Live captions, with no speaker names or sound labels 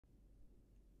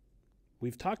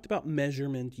We've talked about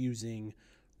measurement using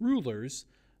rulers,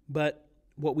 but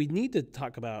what we need to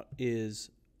talk about is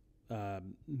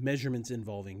measurements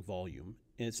involving volume,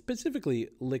 and specifically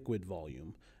liquid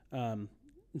volume.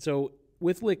 So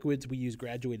with liquids, we use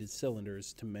graduated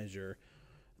cylinders to measure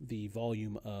the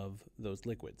volume of those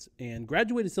liquids. And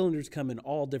graduated cylinders come in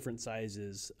all different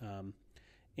sizes.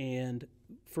 And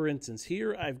for instance,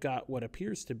 here I've got what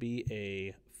appears to be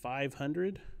a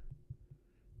 500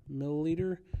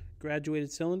 milliliter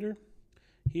graduated cylinder.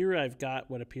 Here I've got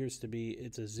what appears to be,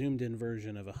 it's a zoomed in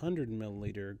version of a 100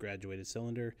 milliliter graduated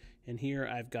cylinder. And here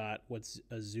I've got what's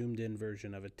a zoomed in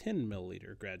version of a 10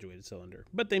 milliliter graduated cylinder.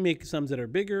 But they make some that are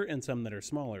bigger and some that are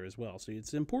smaller as well. So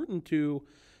it's important to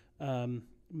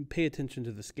pay attention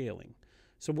to the scaling.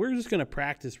 So we're just going to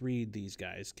practice read these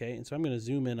guys, okay? And so I'm going to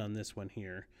zoom in on this one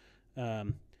here.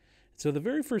 So the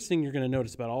very first thing you're going to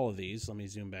notice about all of these, let me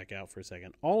zoom back out for a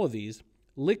second. All of these,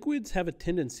 liquids have a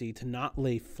tendency to not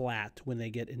lay flat when they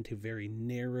get into very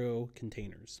narrow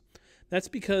containers. That's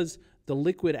because the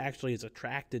liquid actually is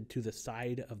attracted to the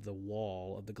side of the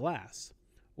wall of the glass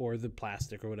or the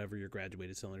plastic or whatever your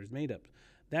graduated cylinder is made of.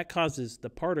 That causes the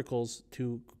particles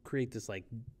to create this like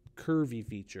curvy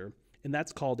feature, and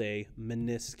that's called a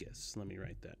meniscus. Let me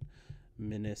write that.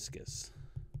 Meniscus.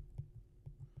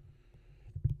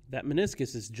 That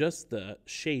meniscus is just the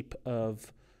shape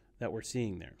of that we're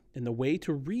seeing there. And the way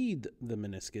to read the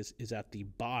meniscus is at the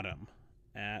bottom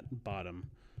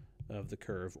of the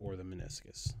curve or the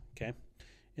meniscus, okay?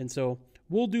 And so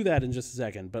we'll do that in just a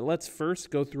second, but let's first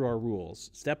go through our rules.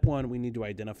 Step one, we need to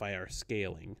identify our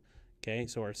scaling, okay?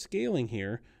 So our scaling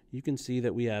here, you can see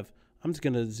that we have, I'm just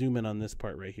gonna zoom in on this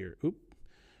part right here.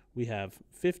 We have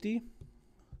 50,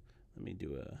 let me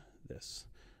do this.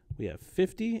 We have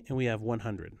 50 and we have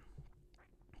 100,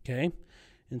 okay?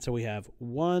 And so we have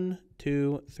 1,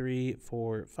 2, 3,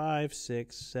 4, 5,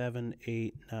 6, 7,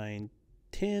 8, 9,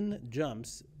 10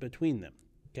 jumps between them,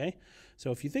 okay?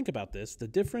 So if you think about this, the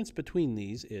difference between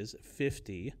these is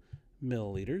 50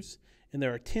 milliliters, and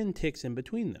there are 10 ticks in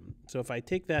between them. So if I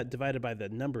take that divided by the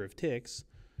number of ticks,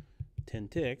 10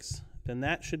 ticks, then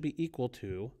that should be equal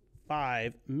to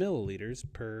 5 milliliters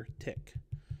per tick.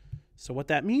 So what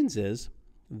that means is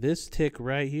this tick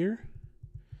right here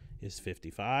is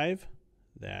 55.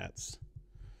 That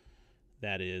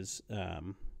is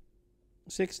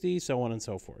 60, so on and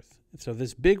so forth. So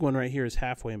this big one right here is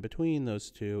halfway in between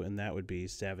those two, and that would be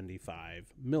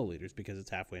 75 milliliters because it's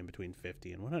halfway in between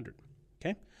 50 and 100.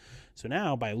 Okay? So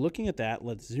now by looking at that,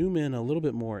 let's zoom in a little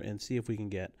bit more and see if we can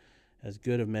get as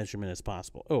good of measurement as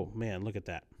possible. Oh man, look at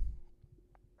that.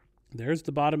 There's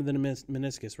the bottom of the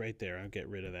meniscus right there. I'll get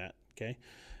rid of that, okay?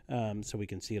 So we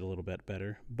can see it a little bit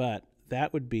better. But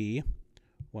that would be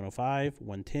 105,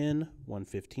 110,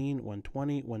 115,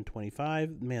 120,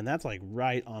 125. Man, that's like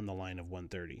right on the line of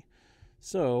 130.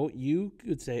 So you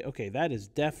could say, okay, that is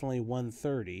definitely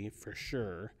 130 for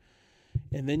sure.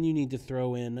 And then you need to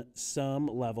throw in some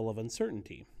level of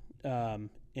uncertainty.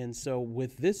 And so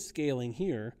with this scaling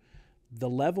here, the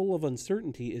level of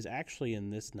uncertainty is actually in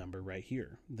this number right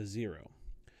here, the 0.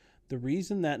 The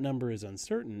reason that number is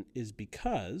uncertain is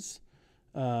because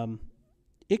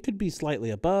it could be slightly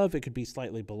above, it could be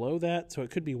slightly below that. So it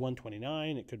could be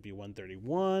 129, it could be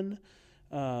 131.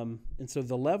 And so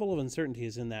the level of uncertainty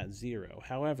is in that 0.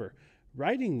 However,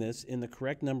 writing this in the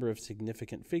correct number of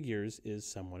significant figures is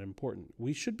somewhat important.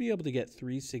 We should be able to get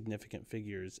 3 significant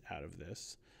figures out of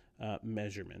this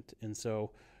measurement. And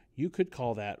so you could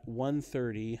call that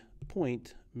 130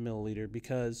 point milliliter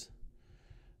because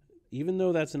even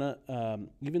though that's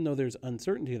even though there's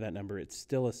uncertainty of that number, it's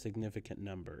still a significant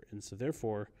number. And so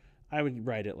therefore, I would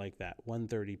write it like that,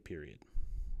 130 period.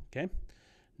 Okay?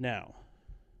 Now,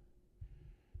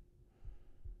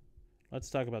 let's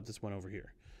talk about this one over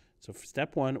here. So for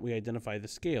step 1, we identify the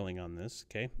scaling on this,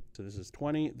 okay? So this is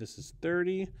 20, this is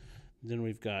 30, then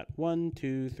we've got 1,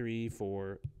 2, 3,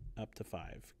 4, up to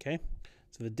 5, okay?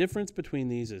 So the difference between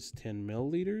these is 10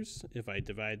 milliliters. If I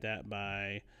divide that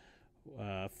by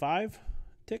 5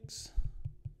 ticks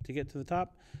to get to the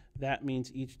top, that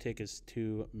means each tick is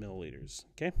 2 milliliters,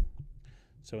 okay?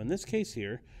 So in this case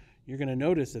here, you're going to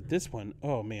notice that this one,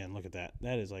 oh man, look at that.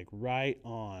 That is like right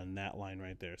on that line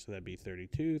right there. So that'd be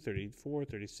 32, 34,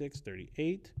 36,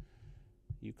 38.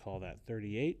 You call that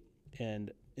 38.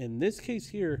 And in this case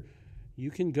here, you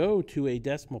can go to a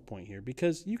decimal point here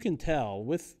because you can tell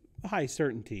with high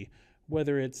certainty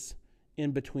whether it's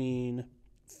in between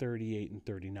 38 and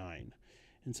 39.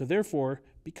 And so therefore,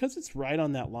 because it's right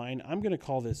on that line, I'm going to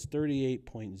call this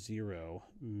 38.0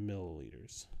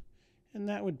 milliliters. And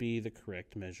that would be the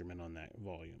correct measurement on that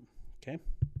volume, okay?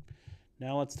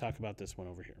 Now let's talk about this one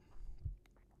over here.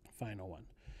 final one.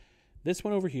 This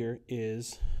one over here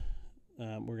is,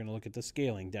 we're going to look at the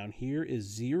scaling. Down here is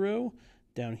 0.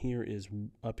 Down here is,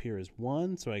 up here is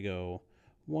 1. So I go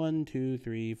 1, 2,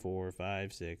 3, 4,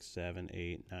 5, 6, 7,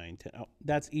 8, 9, 10. Oh,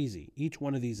 that's easy. Each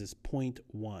one of these is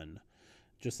 0.1,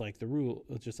 just like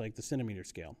the centimeter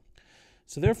scale.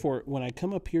 So therefore, when I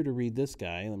come up here to read this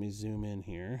guy, let me zoom in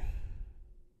here.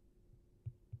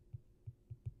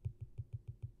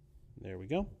 There we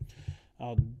go.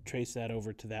 I'll trace that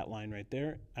over to that line right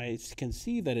there. I can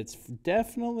see that it's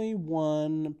definitely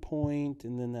 1 point,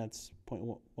 and then that's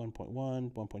 1.1,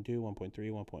 1.2, 1.3,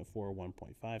 1.4,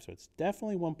 1.5. So it's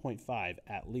definitely 1.5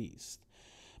 at least,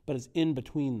 but it's in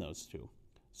between those two.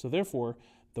 So therefore,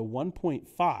 the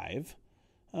 1.5,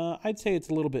 I'd say it's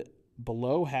a little bit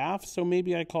below half, so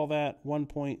maybe I call that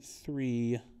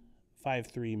 1.353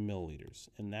 milliliters,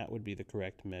 and that would be the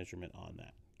correct measurement on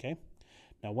that, okay?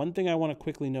 Now, one thing I want to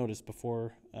quickly notice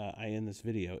before I end this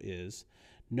video is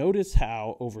notice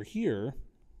how over here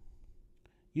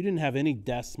you didn't have any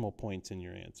decimal points in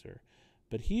your answer.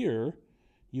 But here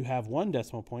you have 1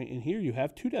 decimal point, and here you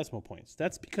have 2 decimal points.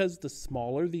 That's because the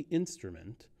smaller the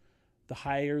instrument, the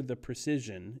higher the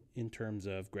precision in terms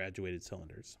of graduated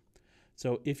cylinders.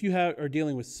 So if you are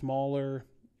dealing with smaller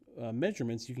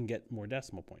measurements, you can get more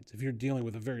decimal points. If you're dealing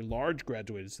with a very large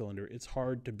graduated cylinder, it's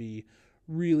hard to be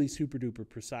really super duper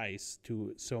precise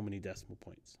to so many decimal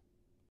points.